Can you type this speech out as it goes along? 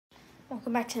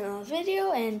Welcome back to another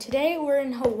video, and today we're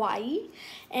in Hawaii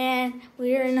and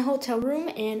we're in a hotel room,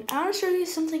 and I want to show you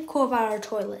something cool about our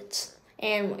toilets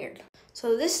and weird.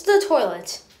 So this is the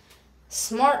toilet,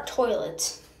 smart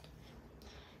toilet.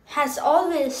 Has all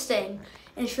this thing,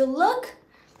 and if you look,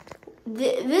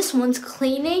 this one's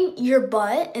cleaning your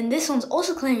butt, and this one's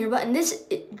also cleaning your butt, and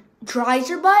it dries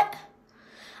your butt.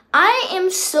 I am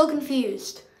so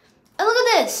confused. And look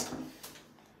at this.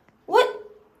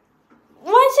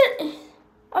 Why is it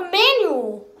a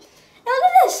manual? And look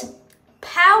at this.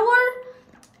 Power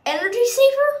energy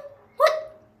saver?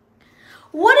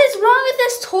 What is wrong with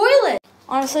this toilet?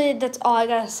 Honestly, that's all I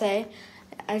gotta say.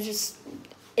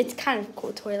 It's kind of a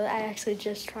cool toilet. I actually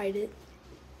just tried it.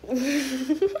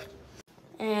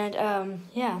 And,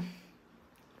 yeah.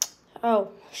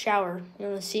 Oh, shower. You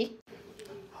wanna see?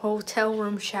 Hotel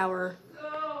room shower.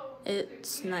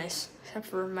 It's nice. Except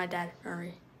for my dad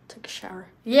already took a shower.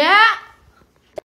 Yeah!